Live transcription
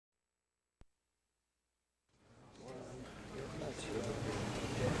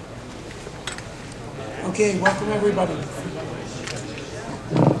Okay, welcome everybody.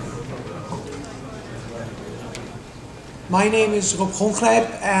 My name is Rop Gonggrijp,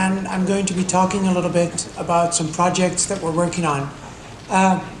 and I'm going to be talking a little bit about some projects that we're working on.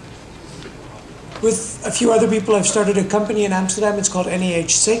 With a few other people, I've started a company in Amsterdam. It's called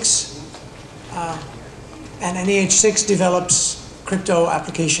NEH6. And NEH6 develops crypto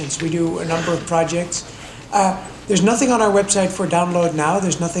applications. We do a number of projects. There's nothing on our website for download now.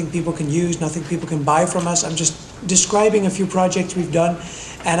 There's nothing people can use, nothing people can buy from us. I'm just describing a few projects we've done,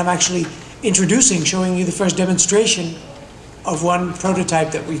 and I'm actually showing you the first demonstration of one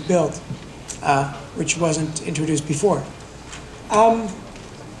prototype that we've built, which wasn't introduced before.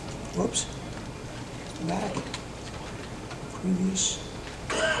 Whoops. Back. Previous.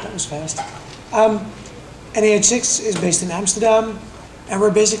 That was fast. NEH6 is based in Amsterdam, and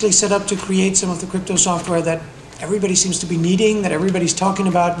we're basically set up to create some of the crypto software that everybody seems to be needing, that everybody's talking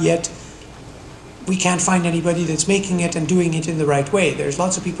about, yet we can't find anybody that's making it and doing it in the right way. There's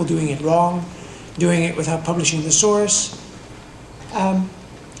lots of people doing it wrong, doing it without publishing the source.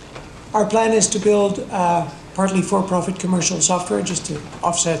 Our plan is to build partly for-profit commercial software just to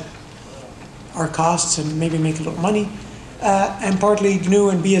offset our costs and maybe make a little money, and partly GNU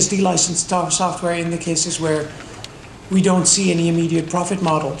and BSD licensed software in the cases where we don't see any immediate profit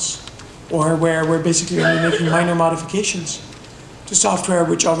models, or where we're basically only making minor modifications to software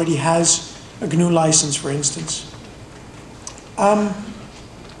which already has a GNU license, for instance.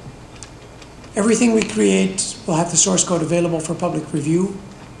 Everything we create will have the source code available for public review.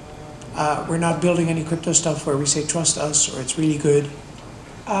 We're not building any crypto stuff where we say trust us or it's really good.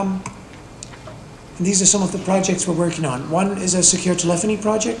 And these are some of the projects we're working on. One is a secure telephony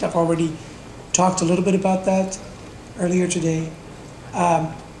project. I've already talked a little bit about that earlier today.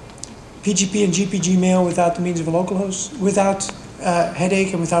 PGP and GPG mail without the means of a localhost, without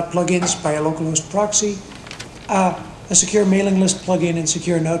headache and without plugins by a localhost proxy. A secure mailing list plugin and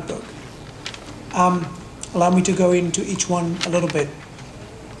secure notebook. Allow me to go into each one a little bit.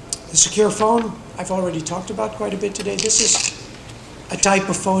 The secure phone, I've already talked about quite a bit today. This is a type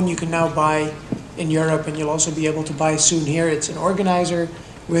of phone you can now buy in Europe, and you'll also be able to buy soon here. It's an organizer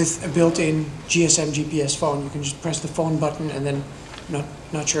with a built-in GSM GPS phone. You can just press the phone button, and then,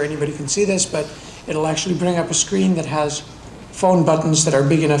 not sure anybody can see this, but it'll actually bring up a screen that has phone buttons that are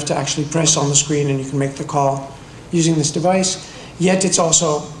big enough to actually press on the screen, and you can make the call using this device. Yet it's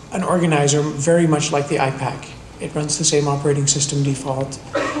also an organizer very much like the iPac. It runs the same operating system default.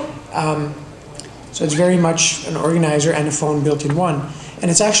 So it's very much an organizer and a phone built in one.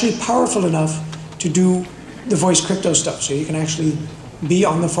 And it's actually powerful enough to do the voice crypto stuff. So you can actually be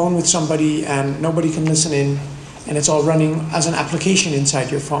on the phone with somebody and nobody can listen in, and it's all running as an application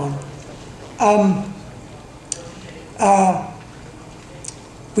inside your phone.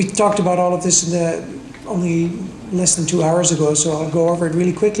 We talked about all of this in only less than 2 hours ago, so I'll go over it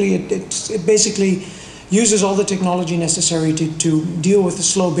really quickly. It basically uses all the technology necessary to deal with the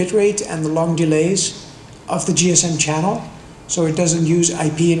slow bitrate and the long delays of the GSM channel. So it doesn't use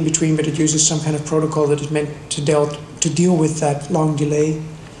IP in between, but it uses some kind of protocol that is meant to deal with that long delay.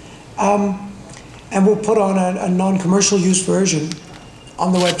 And we'll put on a non-commercial use version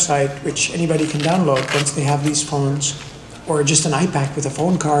on the website, which anybody can download once they have these phones, or just an iPad with a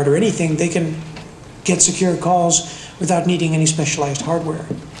phone card or anything. They can get secure calls without needing any specialized hardware.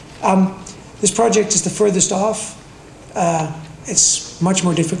 This project is the furthest off. It's much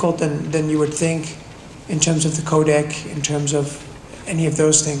more difficult than you would think in terms of the codec, in terms of any of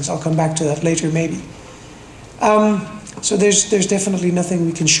those things. I'll come back to that later, maybe. So there's definitely nothing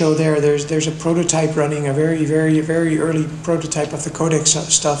we can show there. There's a prototype running, a very, very, very early prototype of the codec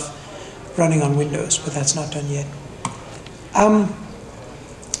stuff running on Windows, but that's not done yet.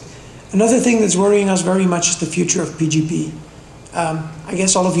 Another thing that's worrying us very much is the future of PGP. I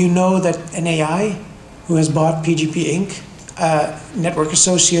guess all of you know that NAI, who has bought PGP Inc., Network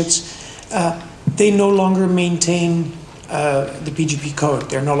Associates, they no longer maintain the PGP code.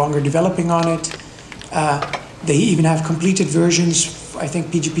 They're no longer developing on it. They even have completed versions, I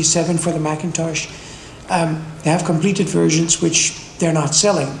think PGP 7 for the Macintosh. They have completed versions which they're not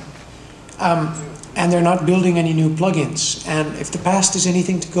selling. And they're not building any new plugins. And if the past is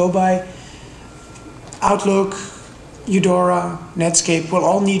anything to go by, Outlook, Eudora, Netscape will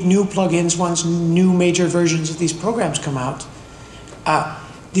all need new plugins once new major versions of these programs come out.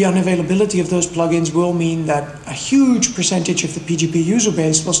 The unavailability of those plugins will mean that a huge percentage of the PGP user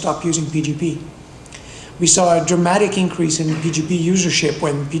base will stop using PGP. We saw a dramatic increase in PGP usership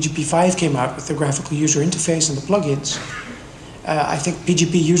when PGP 5 came out with the graphical user interface and the plugins. I think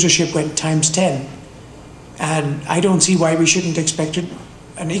PGP usership went ×10. And I don't see why we shouldn't expect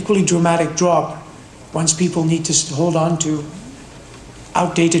an equally dramatic drop once people need to hold on to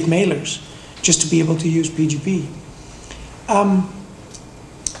outdated mailers just to be able to use PGP.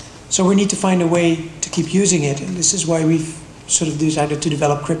 So we need to find a way to keep using it, and this is why we've sort of decided to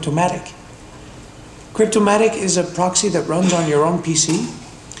develop Cryptomatic. Cryptomatic is a proxy that runs on your own PC.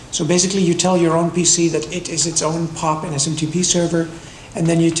 So basically you tell your own PC that it is its own POP and SMTP server, and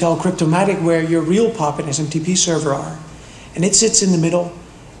then you tell Cryptomatic where your real POP and SMTP server are. And it sits in the middle,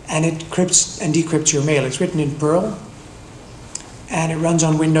 and it crypts and decrypts your mail. It's written in Perl, and it runs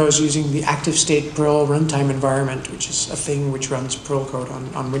on Windows using the active state Perl runtime environment, which is a thing which runs Perl code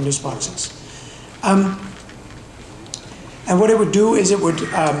on Windows boxes. And what it would do is it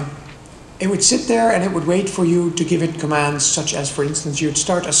would sit there and it would wait for you to give it commands such as, for instance, you'd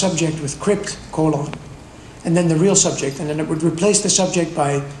start a subject with crypt : and then the real subject, and then it would replace the subject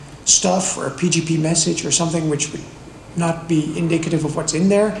by stuff or a PGP message or something which would not be indicative of what's in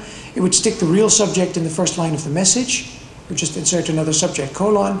there. It would stick the real subject in the first line of the message. It would just insert another subject :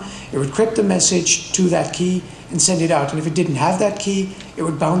 it would crypt the message to that key and send it out. And if it didn't have that key, it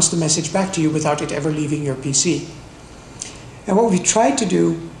would bounce the message back to you without it ever leaving your PC. And what we tried to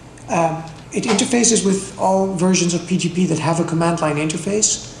do, it interfaces with all versions of PGP that have a command line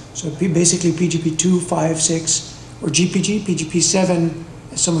interface. So basically PGP 2, 5, 6, or GPG. PGP 7,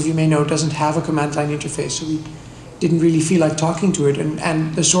 as some of you may know, doesn't have a command line interface, so we didn't really feel like talking to it,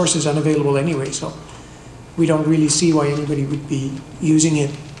 and the source is unavailable anyway, so we don't really see why anybody would be using it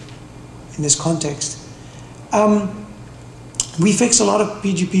in this context. We fix a lot of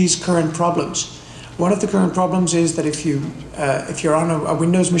PGP's current problems. One of the current problems is that if you're on a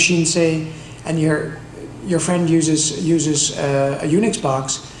Windows machine, say, and your friend uses a Unix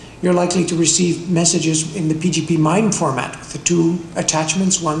box, you're likely to receive messages in the PGP MIME format with the two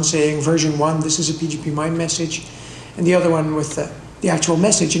attachments, one saying version 1, this is a PGP MIME message, and the other one with the actual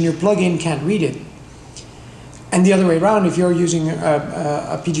message, and your plugin can't read it. And the other way around, if you're using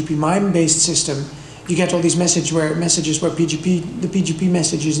a PGP MIME-based system, you get all these messages where the PGP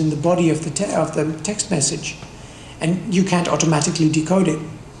message is in the body of the text message, and you can't automatically decode it.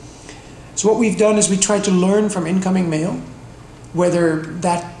 So what we've done is we tried to learn from incoming mail whether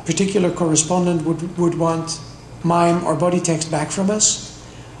that particular correspondent would want MIME or body text back from us.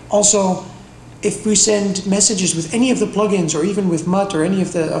 Also, if we send messages with any of the plugins or even with MUT or any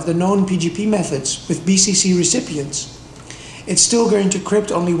of the known PGP methods with BCC recipients, it's still going to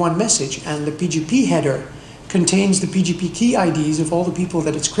crypt only one message, and the PGP header contains the PGP key IDs of all the people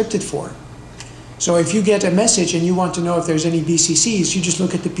that it's crypted for. So if you get a message and you want to know if there's any BCCs, you just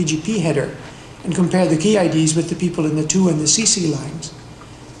look at the PGP header and compare the key IDs with the people in the 2 and the CC lines.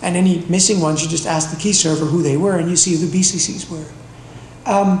 And any missing ones, you just ask the key server who they were, and you see who the BCCs were.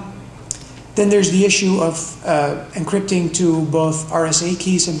 Then there's the issue of encrypting to both RSA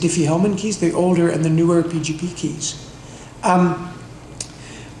keys and Diffie-Hellman keys, the older and the newer PGP keys.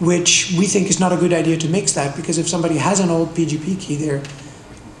 Which we think is not a good idea to mix that, because if somebody has an old PGP key, they're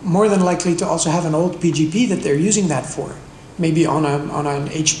more than likely to also have an old PGP that they're using that for, maybe on an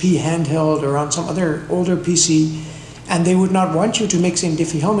HP handheld or on some other older PC, and they would not want you to mix in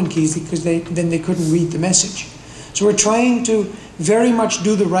Diffie-Hellman keys because then they couldn't read the message. So we're trying to very much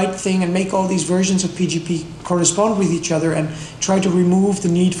do the right thing and make all these versions of PGP correspond with each other and try to remove the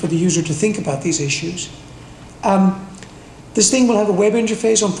need for the user to think about these issues. This thing will have a web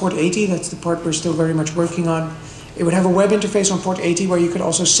interface on port 80. That's the part we're still very much working on. It would have a web interface on port 80 where you could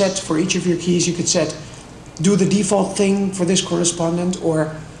also set for each of your keys, you could set do the default thing for this correspondent,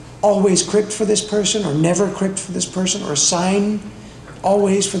 or always crypt for this person, or never crypt for this person, or sign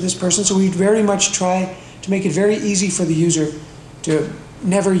always for this person. So we'd very much try to make it very easy for the user to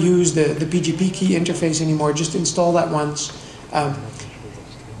never use the PGP key interface anymore. Just install that once.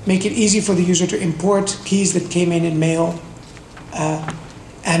 Make it easy for the user to import keys that came in mail,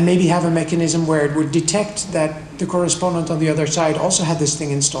 and maybe have a mechanism where it would detect that the correspondent on the other side also had this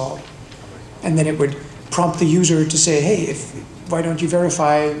thing installed. And then it would prompt the user to say, hey, why don't you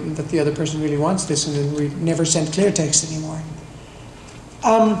verify that the other person really wants this, and then we never send clear text anymore.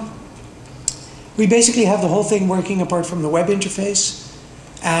 We basically have the whole thing working apart from the web interface,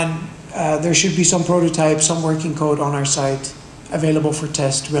 and there should be some prototype, some working code on our site available for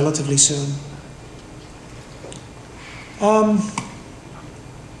test relatively soon.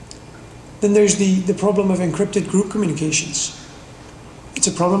 Then there's the problem of encrypted group communications. It's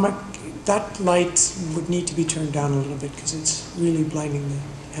a problem. That light would need to be turned down a little bit because it's really blinding the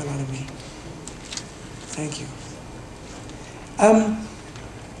hell out of me. Thank you.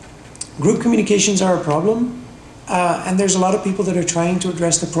 Group communications are a problem, and there's a lot of people that are trying to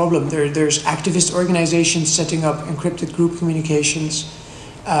address the problem. There's activist organizations setting up encrypted group communications.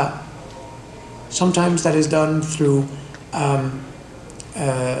 Sometimes that is done through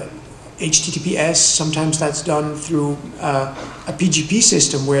HTTPS, sometimes that's done through a PGP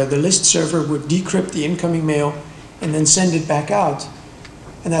system where the list server would decrypt the incoming mail and then send it back out.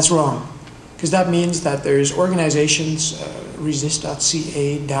 And that's wrong, because that means that there's organizations,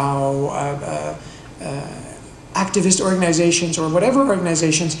 resist.ca, DAO, activist organizations, or whatever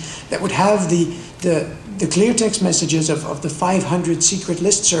organizations that would have the clear text messages of the 500 secret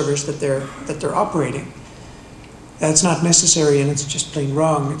list servers that they're operating. That's not necessary, and it's just plain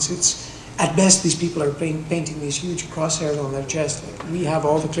wrong. It's at best, these people are painting these huge crosshairs on their chest. Like, we have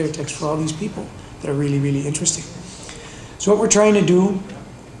all the clear text for all these people that are really, really interesting. So what we're trying to do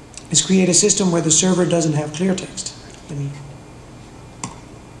is create a system where the server doesn't have clear text.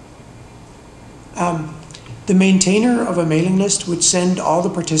 The maintainer of a mailing list would send all the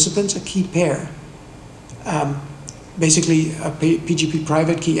participants a key pair, basically a PGP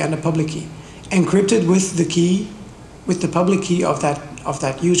private key and a public key, encrypted with the key, with the public key of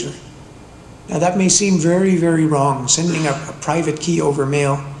that user. Now that may seem very, very wrong. Sending a private key over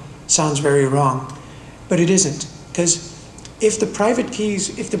mail sounds very wrong, but it isn't, because if the private keys,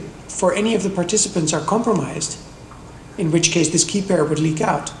 for any of the participants are compromised, in which case this key pair would leak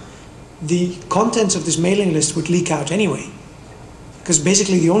out, the contents of this mailing list would leak out anyway. Because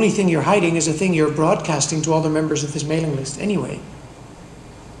basically the only thing you're hiding is a thing you're broadcasting to all the members of this mailing list anyway.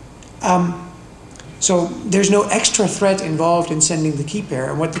 So there's no extra threat involved in sending the key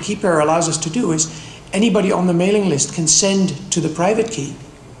pair. And what the key pair allows us to do is anybody on the mailing list can send to the private key.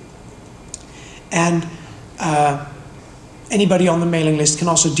 And anybody on the mailing list can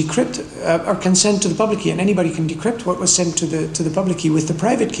also decrypt, or can send to the public key, and anybody can decrypt what was sent to the public key with the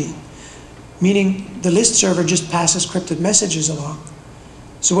private key. Meaning the list server just passes crypted messages along.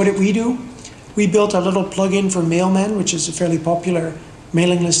 So what did we do? We built a little plugin for Mailman, which is a fairly popular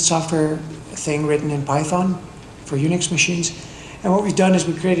mailing list software thing written in Python for Unix machines. And what we've done is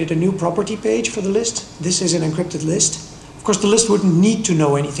we created a new property page for the list. This is an encrypted list. Of course, the list wouldn't need to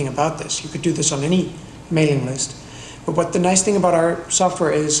know anything about this. You could do this on any mailing list. But what the nice thing about our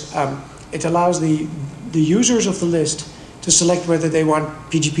software is it allows the users of the list to select whether they want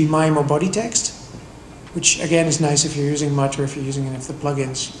PGP MIME or body text, which again is nice if you're using Mutt or if you're using any of the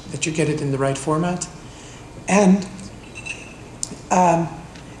plugins, that you get it in the right format. And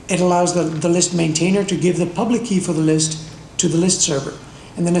it allows the list maintainer to give the public key for the list to the list server.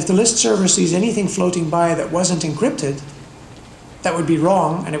 And then if the list server sees anything floating by that wasn't encrypted, that would be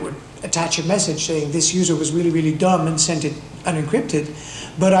wrong, and it would attach a message saying this user was really, really dumb and sent it unencrypted,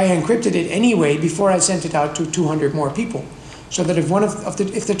 but I encrypted it anyway before I sent it out to 200 more people. So that if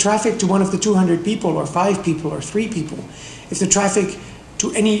if the traffic to one of the 200 people or 5 people or 3 people, if the traffic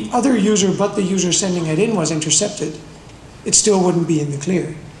to any other user but the user sending it in was intercepted, it still wouldn't be in the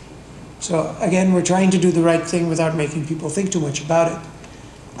clear. So again, we're trying to do the right thing without making people think too much about it.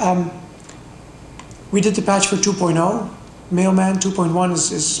 We did the patch for 2.0. Mailman 2.1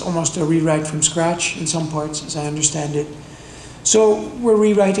 is almost a rewrite from scratch in some parts, as I understand it. So we're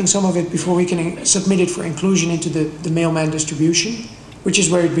rewriting some of it before we can submit it for inclusion into the Mailman distribution, which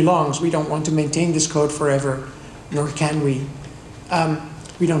is where it belongs. We don't want to maintain this code forever, nor can we.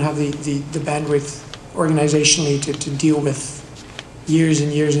 We don't have the bandwidth organizationally to deal with years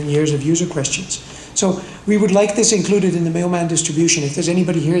and years and years of user questions. So we would like this included in the Mailman distribution. If there's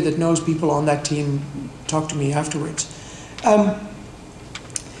anybody here that knows people on that team, talk to me afterwards.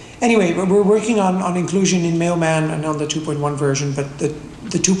 Anyway, we're working on inclusion in Mailman and on the 2.1 version, but the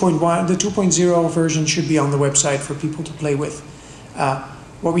 2.0 version should be on the website for people to play with.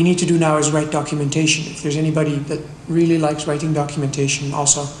 What we need to do now is write documentation. If there's anybody that really likes writing documentation,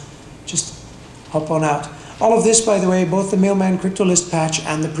 also just hop on out. All of this, by the way, both the Mailman CryptoList patch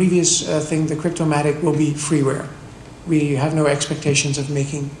and the previous thing, the Cryptomatic, will be freeware. We have no expectations of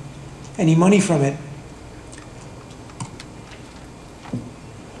making any money from it.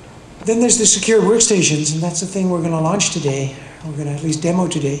 Then there's the secure workstations, and that's the thing we're going to launch today. We're going to at least demo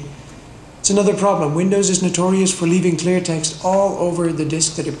today. It's another problem. Windows is notorious for leaving clear text all over the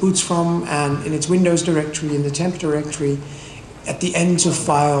disk that it boots from, and in its Windows directory, in the temp directory, at the ends of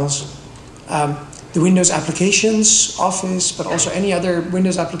files. The Windows applications, Office, but also any other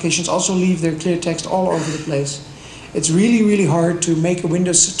Windows applications also leave their clear text all over the place. It's really, really hard to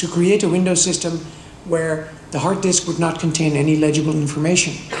create a Windows system where the hard disk would not contain any legible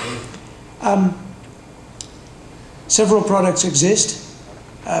information. Several products exist.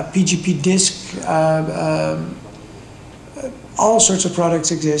 PGP disk, all sorts of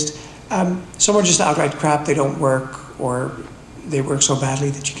products exist. Some are just outright crap, they don't work, or they work so badly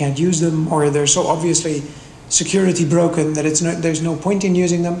that you can't use them, or they're so obviously security broken that there's no point in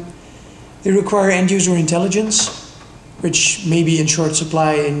using them. They require end-user intelligence, which may be in short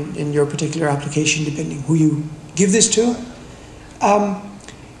supply in your particular application, depending who you give this to.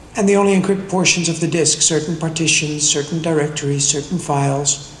 And they only encrypt portions of the disk, certain partitions, certain directories, certain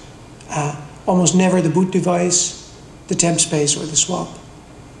files. Almost never the boot device, the temp space, or the swap.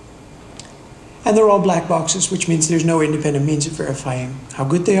 And they're all black boxes, which means there's no independent means of verifying how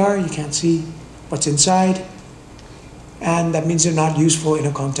good they are. You can't see what's inside. And that means they're not useful in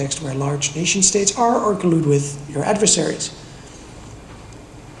a context where large nation states are or collude with your adversaries.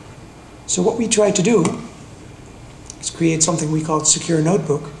 So what we try to do is create something we call Secure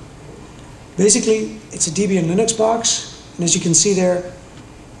Notebook. Basically, it's a Debian Linux box, and as you can see there,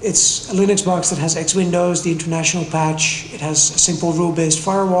 it's a Linux box that has X Windows, the international patch, it has a simple rule-based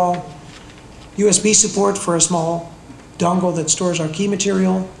firewall, USB support for a small dongle that stores our key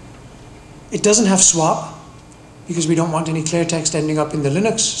material. It doesn't have swap, because we don't want any clear text ending up in the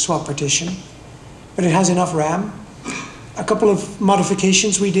Linux swap partition, but it has enough RAM. A couple of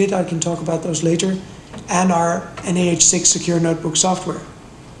modifications we did, I can talk about those later, and our NAH6 Secure Notebook software.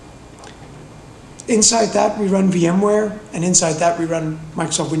 Inside that we run VMware, and inside that we run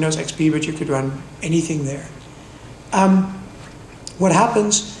Microsoft Windows XP, but you could run anything there. What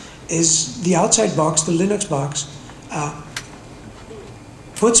happens is the outside box, the Linux box,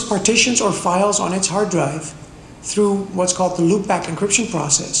 puts partitions or files on its hard drive through what's called the loopback encryption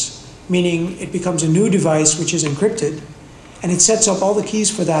process, meaning it becomes a new device which is encrypted, and it sets up all the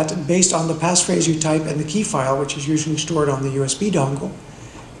keys for that based on the passphrase you type and the key file, which is usually stored on the USB dongle,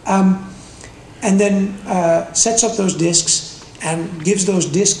 and then sets up those disks and gives those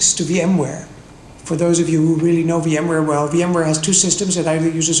disks to VMware. For those of you who really know VMware well, VMware has two systems. It either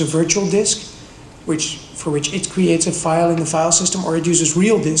uses a virtual disk, for which it creates a file in the file system, or it uses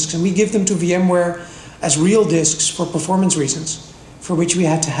real disks, and we give them to VMware as real disks for performance reasons, for which we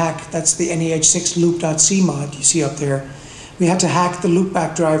had to hack. That's the NAH6 loop.c mod you see up there. We had to hack the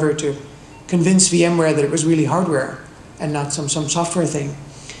loopback driver to convince VMware that it was really hardware and not some software thing.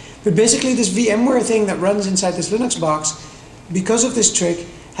 But basically this VMware thing that runs inside this Linux box, because of this trick,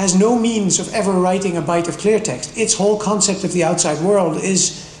 has no means of ever writing a byte of clear text. Its whole concept of the outside world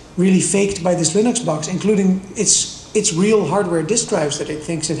is really faked by this Linux box, including its real hardware disk drives that it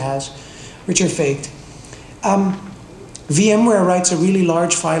thinks it has, which are faked. VMware writes a really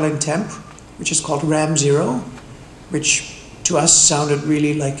large file in temp, which is called RAM0, which to us sounded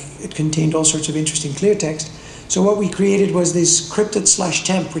really like it contained all sorts of interesting clear text. So what we created was this crypted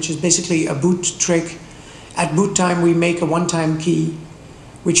 /temp, which is basically a boot trick. At boot time, we make a one-time key,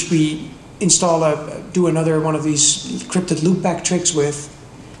 which we install do another one of these crypted loopback tricks with,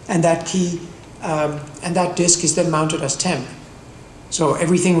 and that key and that disk is then mounted as temp. So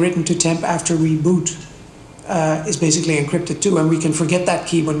everything written to temp after we boot is basically encrypted too, and we can forget that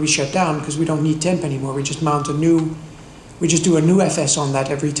key when we shut down because we don't need temp anymore. We just mount we just do a new FS on that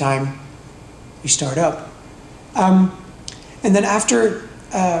every time we start up. And then after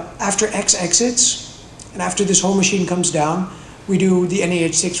X exits, and after this whole machine comes down, we do the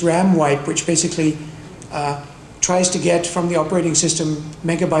NAH6 RAM wipe, which basically tries to get from the operating system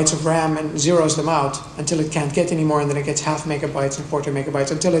megabytes of RAM and zeroes them out until it can't get any more, and then it gets half megabytes and quarter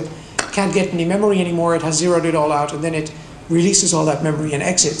megabytes until it can't get any memory anymore. It has zeroed it all out, and then it releases all that memory and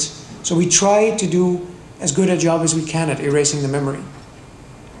exits. So we try to do as good a job as we can at erasing the memory,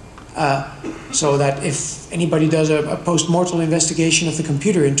 so that if anybody does a post-mortem investigation of the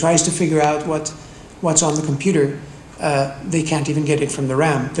computer and tries to figure out what's on the computer, they can't even get it from the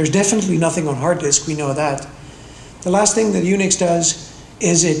RAM. There's definitely nothing on hard disk, we know that. The last thing that Unix does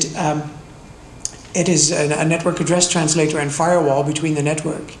is it is a network address translator and firewall between the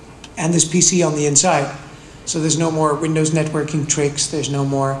network and this PC on the inside. So there's no more Windows networking tricks, there's no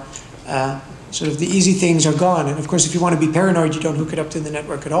more sort of the easy things are gone. And of course, if you want to be paranoid, you don't hook it up to the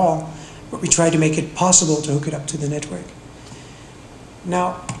network at all, but we try to make it possible to hook it up to the network.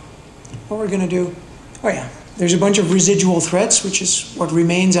 Now, what we're going to do, oh yeah, there's a bunch of residual threats, which is what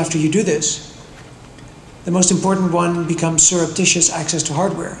remains after you do this. The most important one becomes surreptitious access to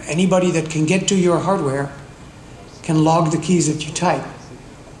hardware. Anybody that can get to your hardware can log the keys that you type.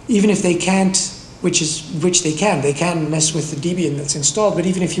 Even if they can't, which they can mess with the Debian that's installed, but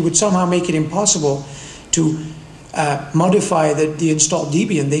even if you would somehow make it impossible to modify the installed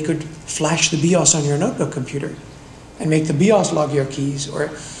Debian, they could flash the BIOS on your notebook computer and make the BIOS log your keys,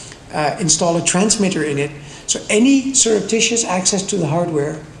 or install a transmitter in it. So any surreptitious access to the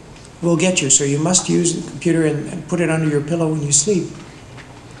hardware will get you. So you must use the computer and put it under your pillow when you sleep.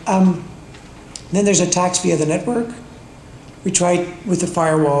 Then there's attacks via the network. We tried with the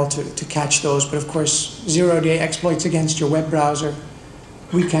firewall to catch those, but of course, zero-day exploits against your web browser,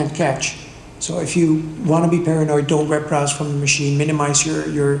 we can't catch. So if you want to be paranoid, don't web browse from the machine, minimize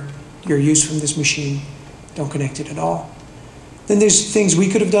your use from this machine, don't connect it at all. Then there's things we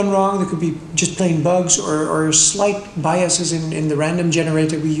could have done wrong. There could be just plain bugs or slight biases in the random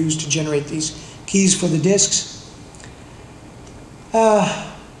generator we use to generate these keys for the disks.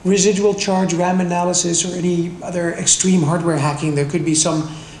 Residual charge RAM analysis or any other extreme hardware hacking. There could be some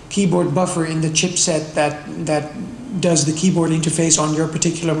keyboard buffer in the chipset that does the keyboard interface on your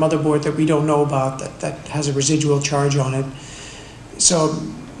particular motherboard that we don't know about, that has a residual charge on it. So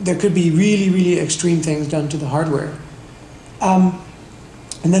there could be really, really extreme things done to the hardware. And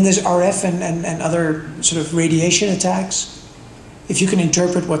then there's RF and other sort of radiation attacks. If you can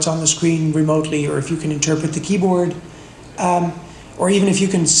interpret what's on the screen remotely, or if you can interpret the keyboard, or even if you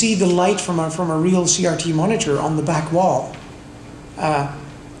can see the light from a real CRT monitor on the back wall.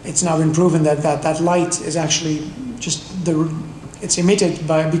 It's now been proven that light is actually just it's emitted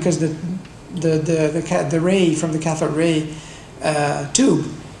because the ray from the cathode ray tube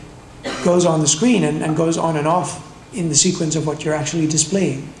goes on the screen and goes on and off in the sequence of what you're actually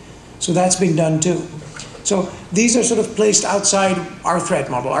displaying. So that's been done too. So these are sort of placed outside our threat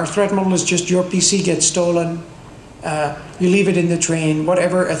model. Our threat model is just your PC gets stolen, you leave it in the train,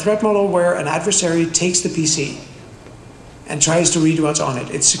 whatever. A threat model where an adversary takes the PC and tries to read what's on it.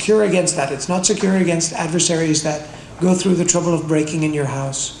 It's secure against that. It's not secure against adversaries that go through the trouble of breaking in your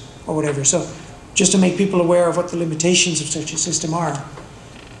house or whatever. So just to make people aware of what the limitations of such a system are.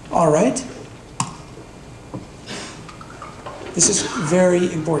 All right. This is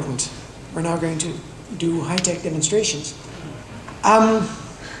very important. We're now going to do high-tech demonstrations.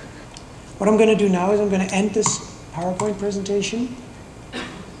 What I'm going to do now is I'm going to end this PowerPoint presentation,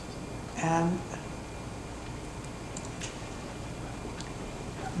 and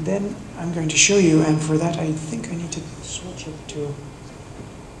then I'm going to show you, and for that I think I need to switch it to,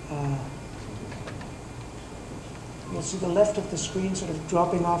 you'll see the left of the screen sort of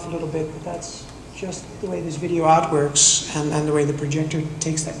dropping off a little bit, but that's just the way this video out works and the way the projector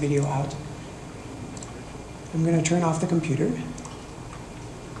takes that video out. I'm going to turn off the computer. And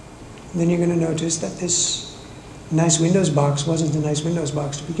then you're going to notice that this nice Windows box wasn't a nice Windows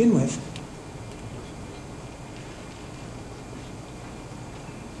box to begin with.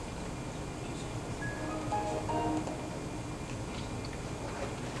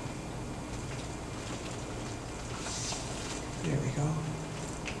 There we go.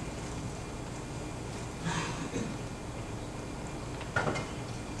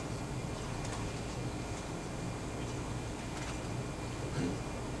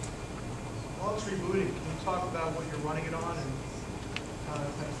 While it's rebooting, can you talk about what you're running it on and how that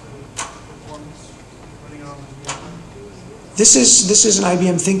affects the performance running on the This is an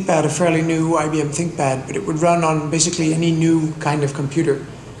IBM ThinkPad, a fairly new IBM ThinkPad, but it would run on basically any new kind of computer.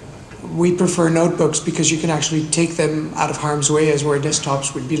 We prefer notebooks because you can actually take them out of harm's way, as where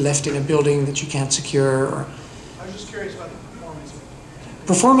desktops would be left in a building that you can't secure. Or I was just curious about the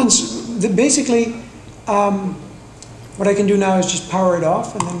performance. Basically, what I can do now is just power it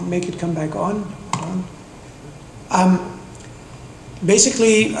off and then make it come back on.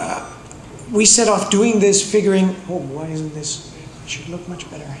 Basically, we set off doing this figuring, oh, why isn't this? It should look much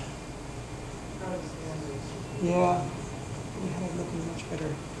better. Yeah, we had it looking much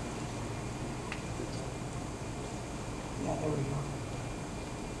better. Yeah, there we go.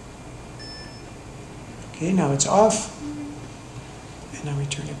 Okay, now it's off. And now we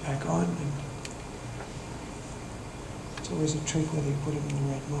turn it back on. And it's always a trick whether you put it in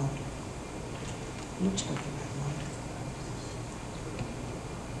the right mode. It looks like the right mode.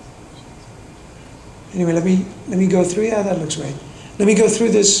 Anyway, let me go through. Yeah, that looks right. Let me go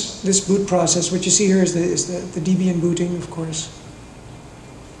through this boot process. What you see here is the Debian booting, of course.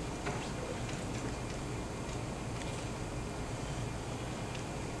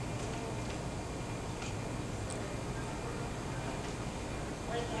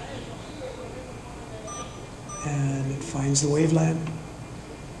 And it finds the waveland.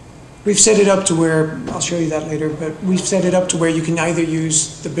 We've set it up to where, I'll show you that later, but we've set it up to where you can either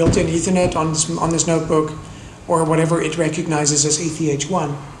use the built-in Ethernet on this notebook or whatever it recognizes as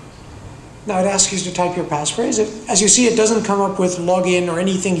ETH1. Now it asks you to type your passphrase. As you see, it doesn't come up with login or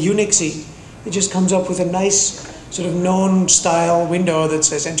anything Unixy. It just comes up with a nice sort of known style window that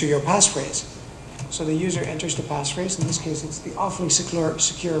says enter your passphrase. So the user enters the passphrase. In this case, it's the awfully secure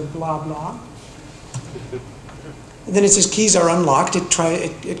blah blah. And then it says keys are unlocked.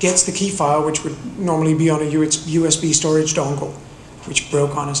 It gets the key file, which would normally be on a USB storage dongle, which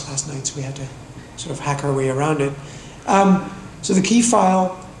broke on us last night, so we had to sort of hack our way around it. So the key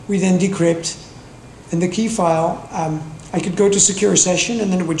file we then decrypt, and the key file I could go to secure session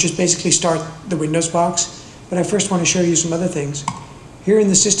and then it would just basically start the Windows box. But I first want to show you some other things. Here in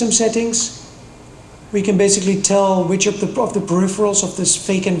the system settings, we can basically tell which of the peripherals of this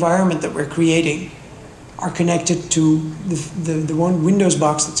fake environment that we're creating are connected to the one Windows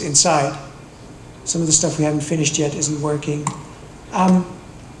box that's inside. Some of the stuff we haven't finished yet isn't working.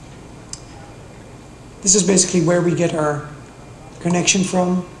 This is basically where we get our connection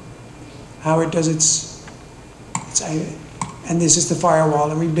from, how it does its and this is the firewall,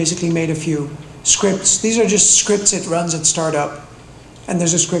 and we basically made a few scripts. These are just scripts it runs at startup, and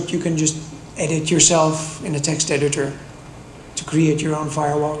there's a script you can just edit yourself in a text editor to create your own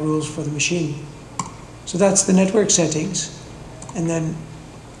firewall rules for the machine. So that's the network settings, and then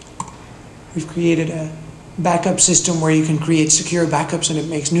we've created a backup system where you can create secure backups, and it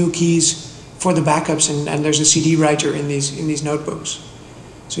makes new keys for the backups, and there's a CD writer in these notebooks.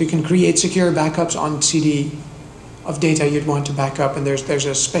 So you can create secure backups on CD of data you'd want to back up, and there's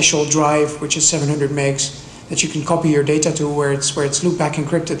a special drive which is 700 megs that you can copy your data to where it's loopback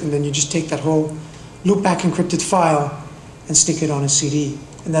encrypted, and then you just take that whole loopback encrypted file and stick it on a CD.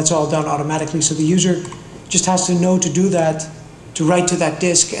 And that's all done automatically, so the user just has to know to do that, to write to that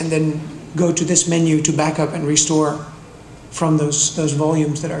disk, and then go to this menu to back up and restore from those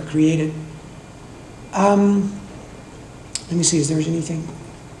volumes that are created. Let me see, is there anything?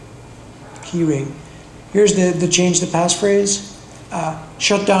 Keyring. Here's the change the passphrase.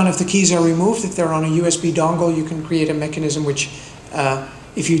 Shut down if the keys are removed. If they're on a USB dongle, you can create a mechanism which,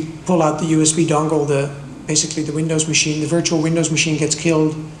 if you pull out the USB dongle, basically the Windows machine, the virtual Windows machine gets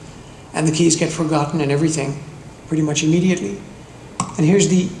killed, and the keys get forgotten and everything pretty much immediately. And here's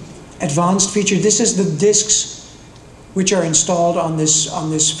the advanced feature. This is the disks which are installed on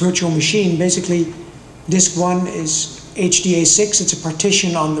this virtual machine. Basically, disk 1 is HDA6. It's a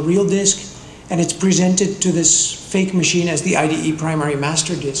partition on the real disk, and it's presented to this fake machine as the IDE primary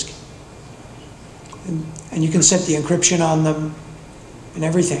master disk. And you can set the encryption on them and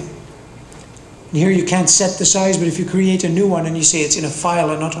everything. And here you can't set the size, but if you create a new one and you say it's in a file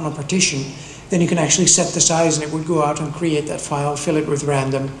and not on a partition, then you can actually set the size, and it would go out and create that file, fill it with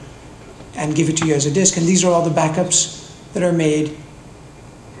random, and give it to you as a disk. And these are all the backups that are made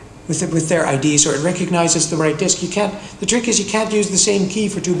with their ID, so it recognizes the right disk. The trick is you can't use the same key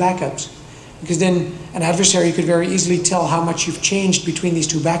for two backups, because then an adversary could very easily tell how much you've changed between these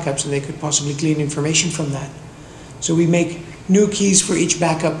two backups, and they could possibly glean information from that. So we make new keys for each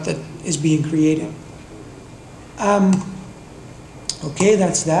backup that is being created. Okay,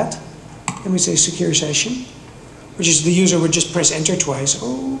 that's that. Then we say secure session, which is the user would just press enter twice.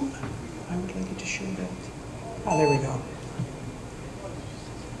 Oh, I would like it to show that. Ah, there we go.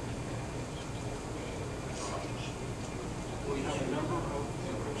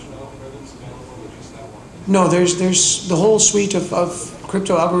 No, there's the whole suite of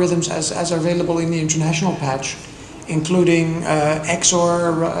crypto algorithms as are available in the international patch, including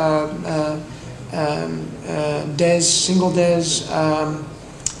XOR, DES, single DES.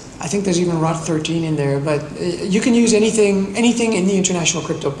 I think there's even ROT13 in there, but you can use anything in the international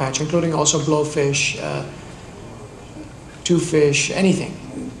crypto patch, including also Blowfish, Twofish, anything.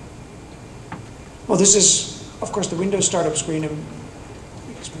 Well, this is, of course, the Windows startup screen, and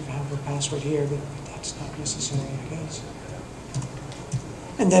because we have a password here, but that's not necessary, I guess.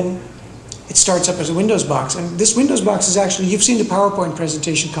 And then it starts up as a Windows box, and this Windows box is actually, you've seen the PowerPoint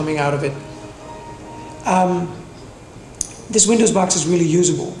presentation coming out of it. This Windows box is really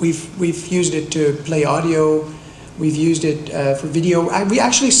usable. We've used it to play audio. We've used it for video. We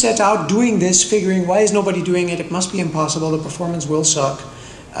actually set out doing this, figuring, why is nobody doing it? It must be impossible. The performance will suck.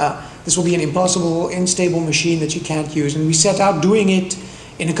 This will be an impossible, unstable machine that you can't use. And we set out doing it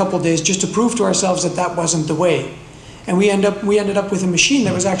in a couple of days just to prove to ourselves that that wasn't the way. And we ended up with a machine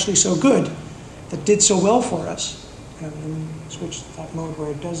that was actually so good, that did so well for us. Let me switch to that mode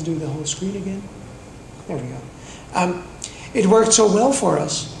where it does do the whole screen again. There we go. It worked so well for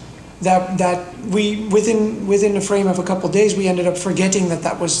us that we, within a frame of a couple of days, we ended up forgetting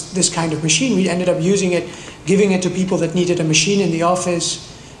that was this kind of machine. We ended up using it, giving it to people that needed a machine in the office,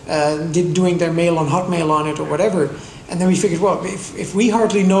 doing their mail on Hotmail on it or whatever. And then we figured, well, if we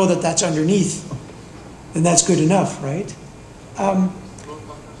hardly know that that's underneath, then that's good enough, right?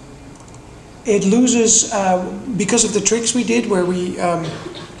 It loses, because of the tricks we did where we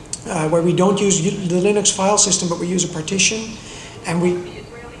don't use the Linux file system, but we use a partition, and we... The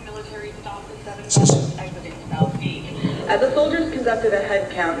Israeli military stopped the 7 buses exiting South Beach. As the soldiers conducted a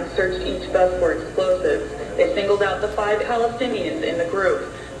head count and searched each bus for explosives, they singled out the 5 Palestinians in the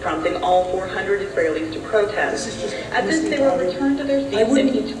group, prompting all 400 Israelis to protest. As this, they were returned to their seats in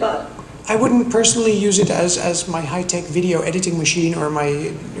each bus. I wouldn't personally use it as my high-tech video editing machine or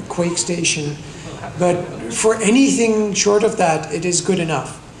my Quake station, but for anything short of that, it is good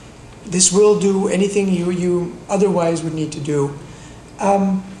enough. This will do anything you otherwise would need to do.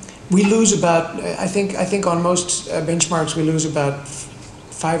 We lose about, I think on most benchmarks, we lose about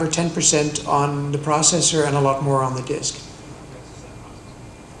 5 or 10% on the processor and a lot more on the disk.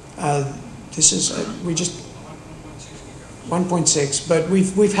 This is, we just, 1.6, but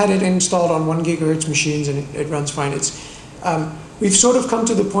we've had it installed on 1 gigahertz machines and it runs fine. It's, we've sort of come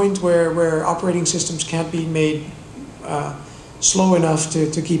to the point where operating systems can't be made slow enough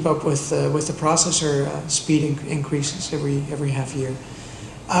to keep up with the processor speed increases every half year.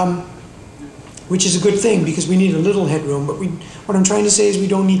 Which is a good thing because we need a little headroom, but what I'm trying to say is we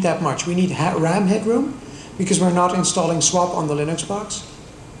don't need that much. We need RAM headroom because we're not installing swap on the Linux box.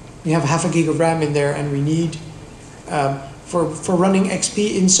 We have half a gig of RAM in there, and we need, for running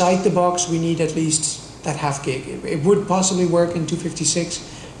XP inside the box, we need at least that half gig. It would possibly work in 256,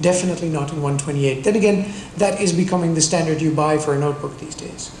 definitely not in 128. Then again, that is becoming the standard you buy for a notebook these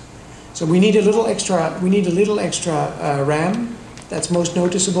days. So we need a little extra. RAM. That's most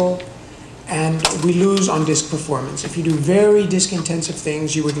noticeable, and we lose on disk performance. If you do very disk-intensive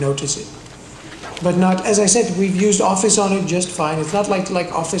things, you would notice it. But not, as I said, we've used Office on it just fine. It's not like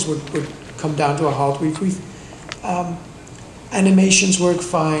Office would come down to a halt. Animations work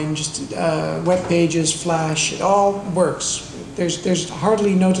fine, just web pages, Flash, it all works. There's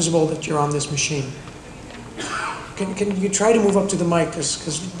hardly noticeable that you're on this machine. Can you try to move up to the mic,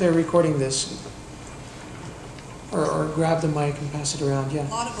 because they're recording this? Or grab the mic and pass it around, yeah. A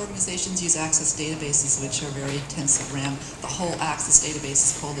lot of organizations use Access databases, which are very intensive RAM. The whole Access database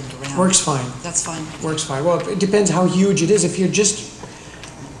is pulled into RAM. Works fine. That's fine. Works fine. Well, it depends how huge it is. If you're just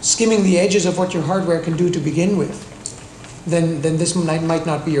skimming the edges of what your hardware can do to begin with, then this might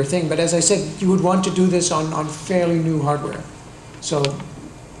not be your thing. But as I said, you would want to do this on fairly new hardware. So,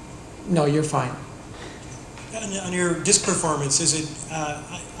 no, you're fine. On your disk performance, is it,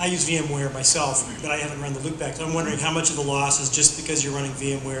 I use VMware myself, but I haven't run the loopback. So I'm wondering how much of the loss is just because you're running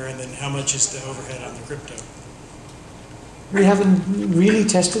VMware, and then how much is the overhead on the crypto? We haven't really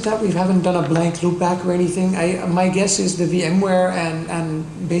tested that. We haven't done a blank loopback or anything. My guess is the VMware and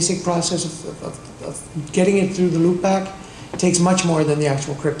basic process of getting it through the loopback takes much more than the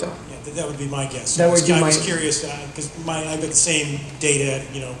actual crypto. That would be my guess. That would be I was curious because I've got the same data,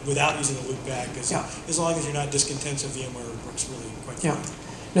 without using the loopback. As long as you're not disk intensive, VMware works really quite fine.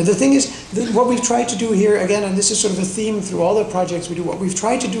 Now the thing is, what we've tried to do here, again, and this is sort of a theme through all the projects we do, what we've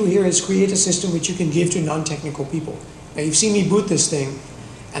tried to do here is create a system which you can give to non-technical people. Now you've seen me boot this thing,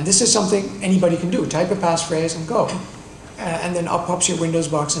 and this is something anybody can do. Type a passphrase and go. And then up pops your Windows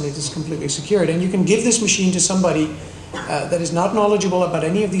box and it is completely secured. And you can give this machine to somebody that is not knowledgeable about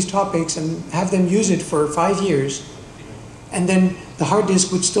any of these topics and have them use it for 5 years, and then the hard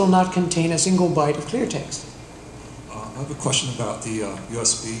disk would still not contain a single byte of clear text. I have a question about the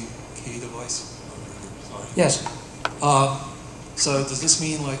USB key device. Sorry. Yes. So does this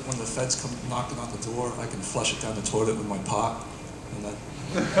mean like when the feds come knocking on the door, I can flush it down the toilet with my pot, and then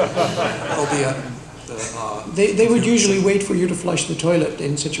it'll be at They would usually wait for you to flush the toilet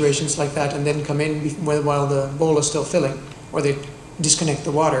in situations like that, and then come in while the bowl is still filling, or they disconnect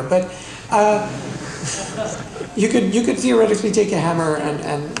the water. But you could theoretically take a hammer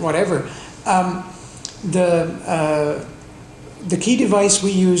and whatever. The key device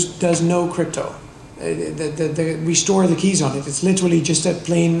we use does no crypto. We store the keys on it. It's literally just a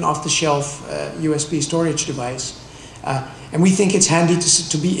plain off-the-shelf USB storage device. And we think it's handy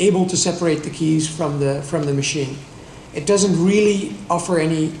to be able to separate the keys from the machine. It doesn't really offer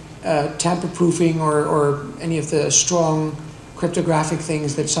any tamper-proofing or any of the strong cryptographic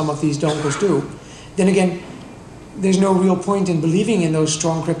things that some of these dongles do. Then again, there's no real point in believing in those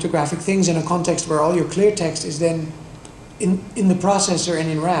strong cryptographic things in a context where all your clear text is then in the processor and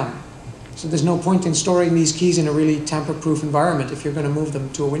in RAM. So there's no point in storing these keys in a really tamper-proof environment if you're going to move them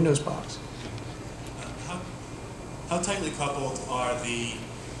to a Windows box. How tightly coupled are the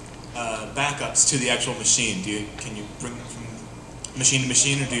backups to the actual machine? Can you bring them from machine to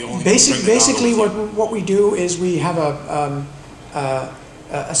machine, or do you only basically what we do is we have a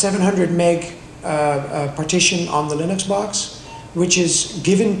 700 meg partition on the Linux box, which is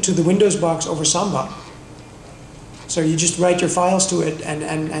given to the Windows box over Samba. So you just write your files to it,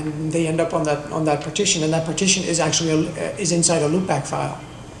 and they end up on that partition, and that partition is actually is inside a loopback file.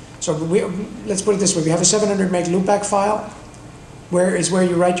 So let's put it this way: we have a 700 meg loopback file, where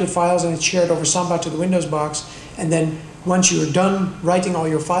you write your files, and it's shared over Samba to the Windows box. And then once you're done writing all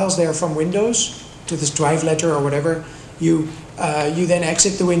your files there from Windows to this drive letter or whatever, you You then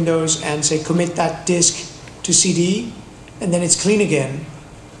exit the Windows and say commit that disk to CD, and then it's clean again,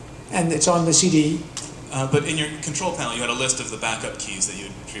 and it's on the CD. But in your control panel, you had a list of the backup keys that you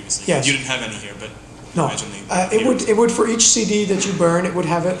had previously. Yes. You didn't have any here, but No, imagine it would for each CD that you burn, it would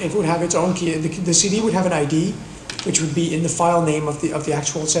have its own key. The CD would have an ID, which would be in the file name of the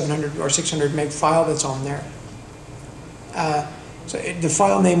actual 700 or 600 meg file that's on there. So the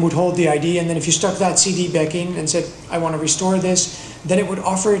file name would hold the ID, and then if you stuck that CD back in and said, I want to restore this, then it would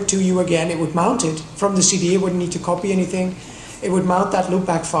offer it to you again. It would mount it from the CD. It wouldn't need to copy anything. It would mount that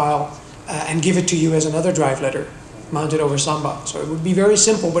loopback file and give it to you as another drive letter, mounted over Samba. So it would be very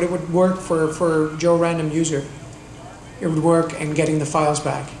simple, but it would work for Joe Random user. It would work in getting the files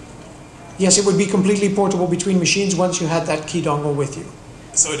back. Yes, it would be completely portable between machines once you had that key dongle with you.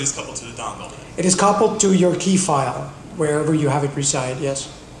 So it is coupled to the dongle. It is coupled to your key file, wherever you have it reside, yes.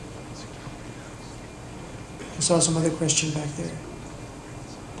 I saw some other question back there.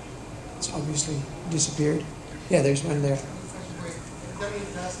 It's obviously disappeared. Yeah, there's one there. Have you done any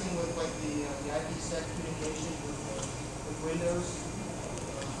testing with like the IPsec communication with Windows?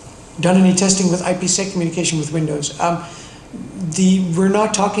 Done any testing with IPsec communication with Windows? We're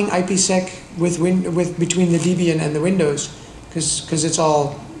not talking IPsec between the Debian and the Windows, because it's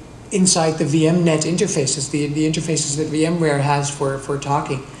all inside the VMnet interfaces, the interfaces that VMware has for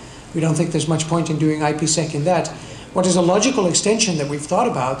talking. We don't think there's much point in doing IPsec in that. What is a logical extension that we've thought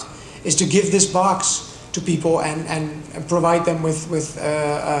about is to give this box to people and provide them with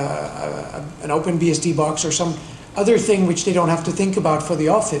an OpenBSD box or some other thing which they don't have to think about for the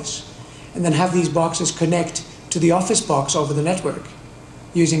office, and then have these boxes connect to the office box over the network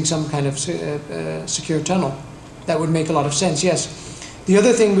using some kind of secure tunnel. That would make a lot of sense, yes. The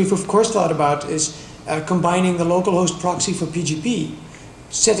other thing we've of course thought about is combining the localhost proxy for PGP,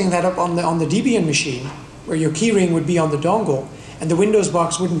 setting that up on the Debian machine, where your keyring would be on the dongle, and the Windows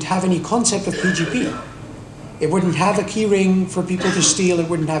box wouldn't have any concept of PGP. It wouldn't have a keyring for people to steal. It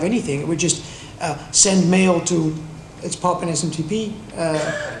wouldn't have anything. It would just send mail to its POP and SMTP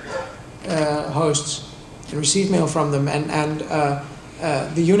hosts and receive mail from them, and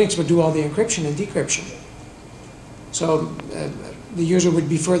the Unix would do all the encryption and decryption. So the user would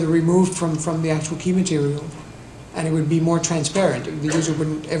be further removed from the actual key material, and it would be more transparent. The user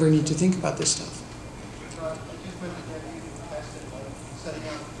wouldn't ever need to think about this stuff. I just meant to get you tested, like setting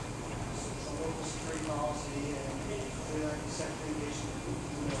up a local security policy and doing IPsec communication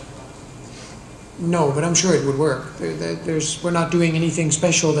with Windows. No, but I'm sure it would work. We're not doing anything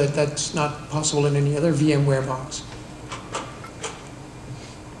special that's not possible in any other VMware box.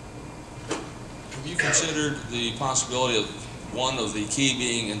 Have you considered the possibility of one of the key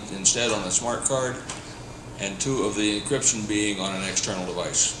being instead on a smart card, and two of the encryption being on an external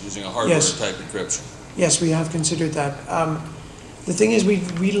device, using a hardware type encryption? Yes, we have considered that. The thing is,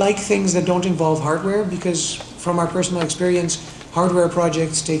 we like things that don't involve hardware, because from our personal experience, hardware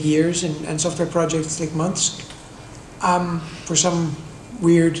projects take years and software projects take months. For some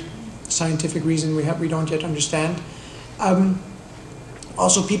weird scientific reason we don't yet understand.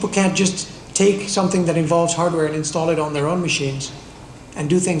 Also, people can't just take something that involves hardware and install it on their own machines and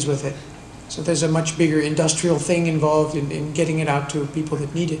do things with it. So there's a much bigger industrial thing involved in getting it out to people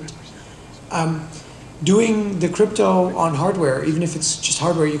that need it. Doing the crypto on hardware, even if it's just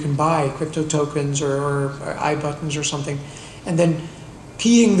hardware you can buy, crypto tokens or iButtons or something, and then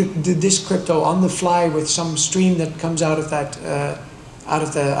keying this crypto on the fly with some stream that comes out of that out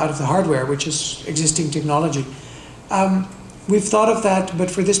of the hardware, which is existing technology. We've thought of that,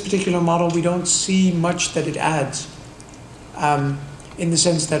 but for this particular model, we don't see much that it adds. In the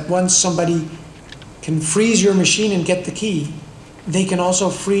sense that once somebody can freeze your machine and get the key, they can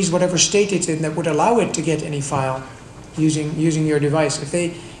also freeze whatever state it's in that would allow it to get any file using your device.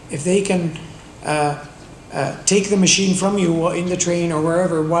 If they can take the machine from you in the train or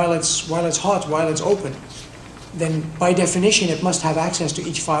wherever while it's hot, while it's open, then by definition it must have access to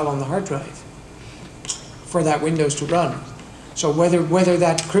each file on the hard drive for that Windows to run. So whether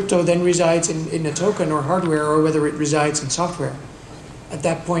that crypto then resides in a token or hardware, or whether it resides in software, at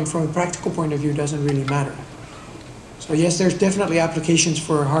that point, from a practical point of view, doesn't really matter. So yes, there's definitely applications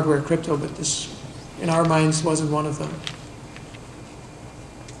for hardware crypto, but this, in our minds, wasn't one of them.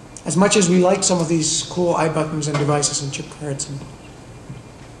 As much as we like some of these cool iButtons and devices and chip cards.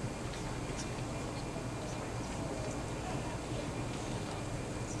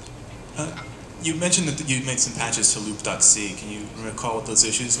 You mentioned that you made some patches to loop.c. Can you recall what those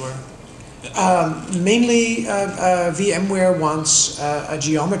issues were? Mainly, VMware wants a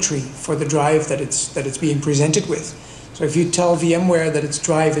geometry for the drive that it's being presented with. So if you tell VMware that its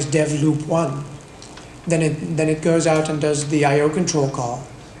drive is dev loop 1, then it goes out and does the I/O control call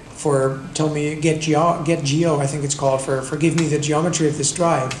for get geo, I think it's called, for give me the geometry of this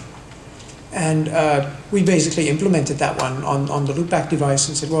drive. And we basically implemented that one on the loopback device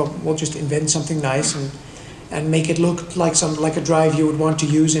and said, well, we'll just invent something nice and make it look like a drive you would want to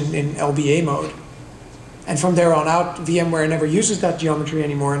use in LBA mode. And from there on out, VMware never uses that geometry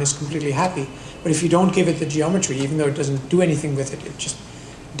anymore and is completely happy. But if you don't give it the geometry, even though it doesn't do anything with it, it just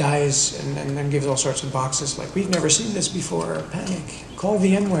dies and then gives all sorts of boxes like, we've never seen this before, panic, call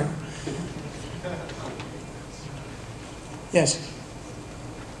VMware. Yes?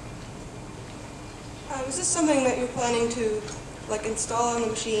 Is this something that you're planning to like install on the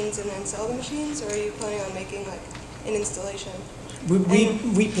machines and then sell the machines, or are you planning on making like an installation?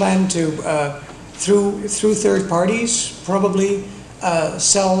 We plan to, through third parties, probably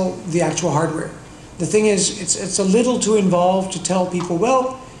sell the actual hardware. The thing is, it's a little too involved to tell people,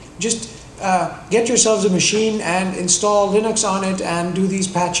 well, just get yourselves a machine and install Linux on it and do these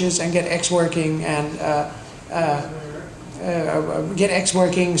patches and get X working and get X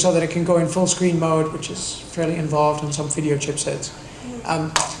working so that it can go in full screen mode, which is fairly involved on some video chipsets.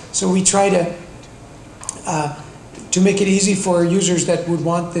 So we try to make it easy for users that would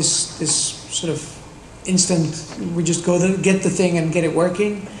want this sort of instant, we just get the thing and get it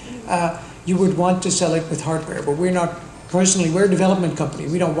working. You would want to sell it with hardware, but we're not, personally, we're a development company.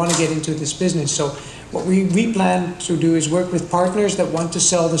 We don't want to get into this business. So what we plan to do is work with partners that want to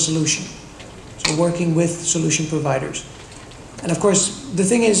sell the solution. So working with solution providers. And of course, the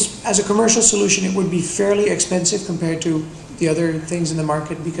thing is, as a commercial solution, it would be fairly expensive compared to the other things in the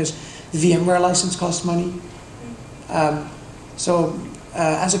market because the VMware license costs money.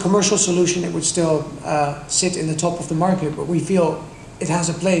 As a commercial solution, it would still sit in the top of the market, but we feel it has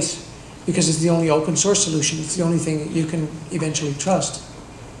a place because it's the only open source solution. It's the only thing that you can eventually trust.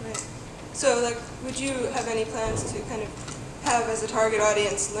 Right. So, like, would you have any plans to kind of have as a target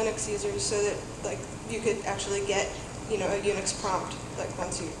audience Linux users so that, like, you could actually get, you know, a Unix prompt, like,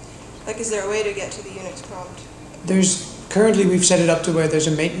 once you, like, is there a way to get to the Unix prompt? Currently we've set it up to where there's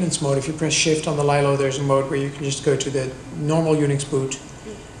a maintenance mode. If you press shift on the Lilo, there's a mode where you can just go to the normal Unix boot.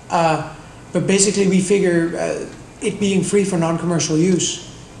 But basically we figure it being free for non-commercial use,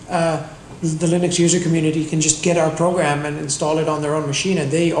 the Linux user community can just get our program and install it on their own machine,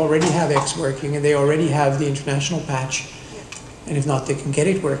 and they already have X working and they already have the international patch. And if not, they can get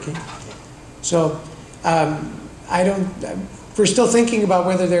it working. So we're still thinking about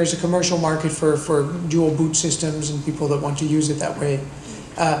whether there's a commercial market for dual boot systems and people that want to use it that way.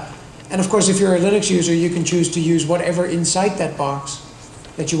 And of course, if you're a Linux user, you can choose to use whatever inside that box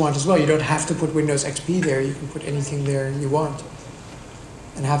that you want as well. You don't have to put Windows XP there. You can put anything there you want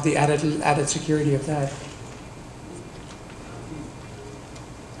and have the added security of that.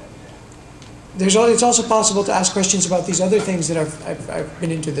 It's also possible to ask questions about these other things that I've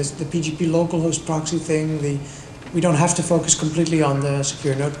been into, the PGP localhost proxy thing. We don't have to focus completely on the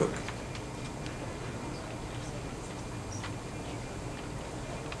secure notebook.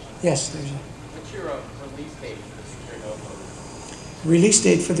 Yes, there's a... What's your release date for the secure notebook? Release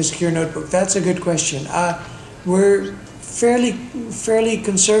date for the secure notebook? That's a good question. We're fairly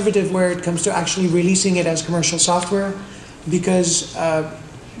conservative where it comes to actually releasing it as commercial software because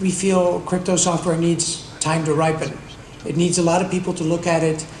we feel crypto software needs time to ripen. It needs a lot of people to look at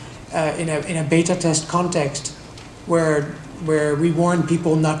it in a beta test context where we warn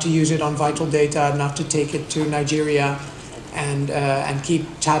people not to use it on vital data, not to take it to Nigeria and keep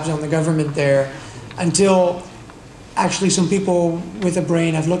tabs on the government there until actually some people with a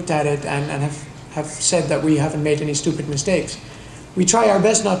brain have looked at it and have said that we haven't made any stupid mistakes. We try our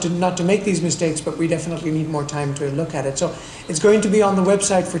best not to make these mistakes, but we definitely need more time to look at it. So it's going to be on the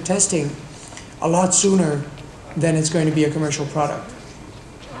website for testing a lot sooner than it's going to be a commercial product.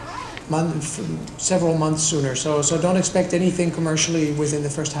 Several months sooner. So don't expect anything commercially within the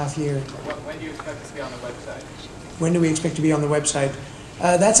first half year. When do you expect to be on the website? When do we expect to be on the website?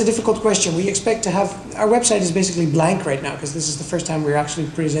 That's a difficult question. We expect to have, our website is basically blank right now because this is the first time we're actually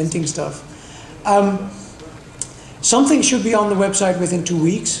presenting stuff. Something should be on the website within 2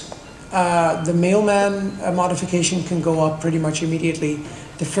 weeks. The mailman modification can go up pretty much immediately.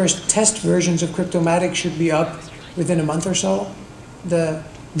 The first test versions of Cryptomatic should be up within a month or so.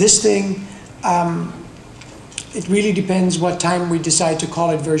 This thing, it really depends what time we decide to call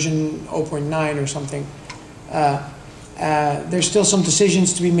it version 0.9 or something. There's still some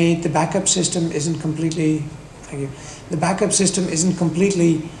decisions to be made. The backup system isn't completely, thank you. The backup system isn't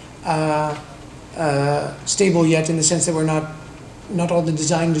completely stable yet in the sense that not all the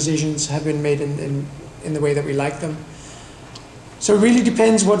design decisions have been made in the way that we like them. So it really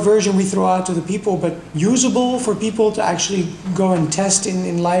depends what version we throw out to the people, but usable for people to actually go and test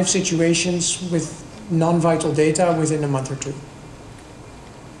in live situations with non-vital data within a month or two.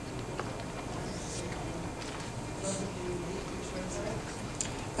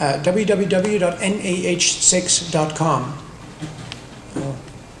 www.nah6.com. I'll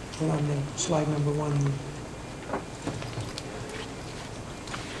put on the slide number 1.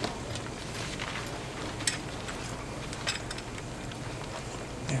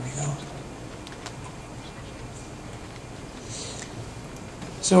 There we go.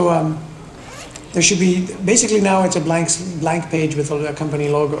 So there should be, basically now it's a blank page with a company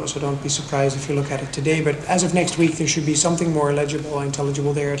logo, so don't be surprised if you look at it today, but as of next week there should be something more legible and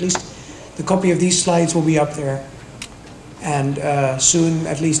intelligible there. At least the copy of these slides will be up there, and soon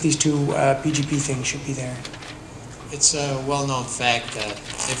at least these 2 PGP things should be there. It's a well-known fact that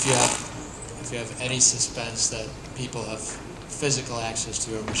if you have any suspense that people have physical access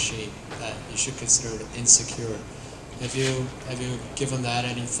to your machine, that you should consider it insecure. Have you given that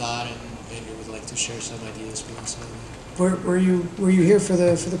any thought, and maybe would like to share some ideas with us on that? Were you here for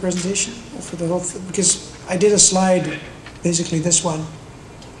the presentation, or for the whole because I did a slide, basically this one,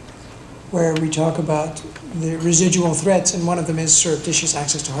 where we talk about the residual threats, and one of them is surreptitious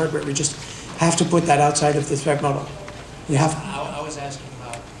access to hardware. We just have to put that outside of the threat model. You have. I was asking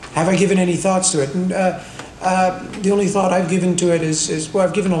about. Have I given any thoughts to it? And, the only thought I've given to it is, well,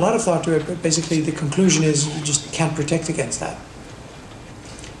 I've given a lot of thought to it, but basically the conclusion is you just can't protect against that.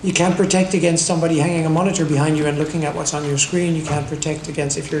 You can't protect against somebody hanging a monitor behind you and looking at what's on your screen. You can't protect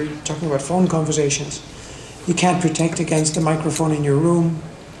against, if you're talking about phone conversations, you can't protect against the microphone in your room.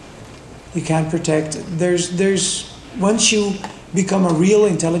 You can't protect, once you become a real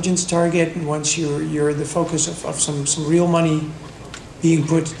intelligence target, and once you're the focus of some real money being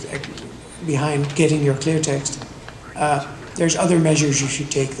put behind getting your clear text, there's other measures you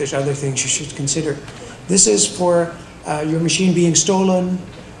should take, there's other things you should consider. This is for your machine being stolen,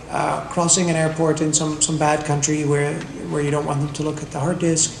 crossing an airport in some bad country where you don't want them to look at the hard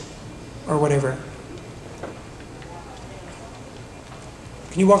disk, or whatever.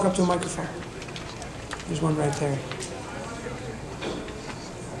 Can you walk up to a microphone? There's one right there.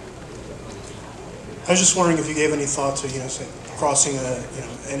 I was just wondering if you gave any thought to, say, crossing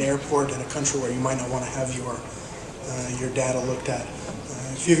an airport in a country where you might not want to have your data looked at.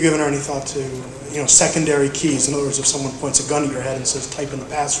 If you've given any thought to, secondary keys. In other words, if someone points a gun at your head and says, type in the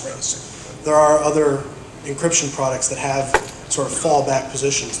passphrase. There are other encryption products that have sort of fallback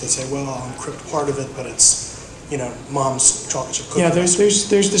positions that say, well, I'll encrypt part of it, but it's, mom's chocolate chip cookie. Yeah, there's the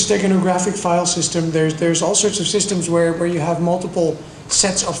steganographic file system. There's all sorts of systems where you have multiple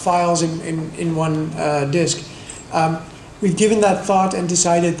sets of files in one disk. We've given that thought and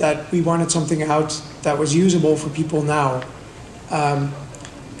decided that we wanted something out that was usable for people now. And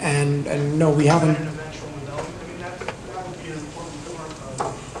no, we haven't.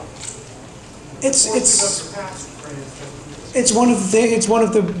 It's one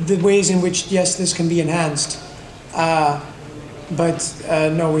of the ways in which, yes, this can be enhanced. But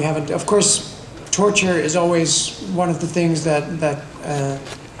no, we haven't. Of course, torture is always one of the things that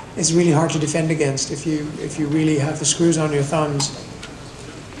is really hard to defend against if you really have the screws on your thumbs.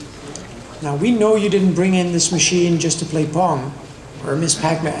 Now, we know you didn't bring in this machine just to play Pong or Miss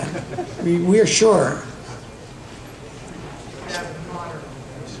Pac-Man. We are sure.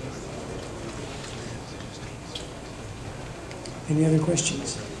 Any other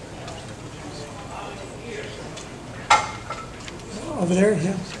questions? Over there,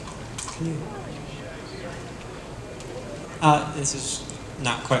 yeah. Can you? This is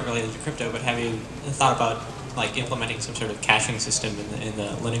not quite related to crypto, but have you thought about implementing some sort of caching system in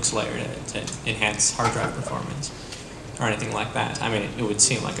the Linux layer to enhance hard drive performance or anything like that? I mean, it would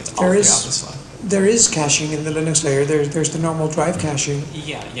seem like it's awfully obvious. There is caching in the Linux layer. There's the normal drive caching.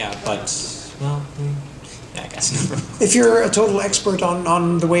 Yeah, but well, yeah, I guess. If you're a total expert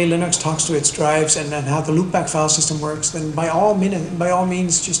on the way Linux talks to its drives and how the loopback file system works, then by all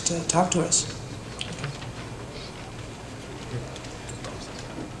means, just talk to us.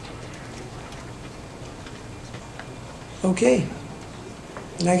 Okay,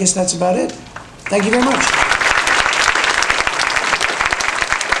 and I guess that's about it. Thank you very much.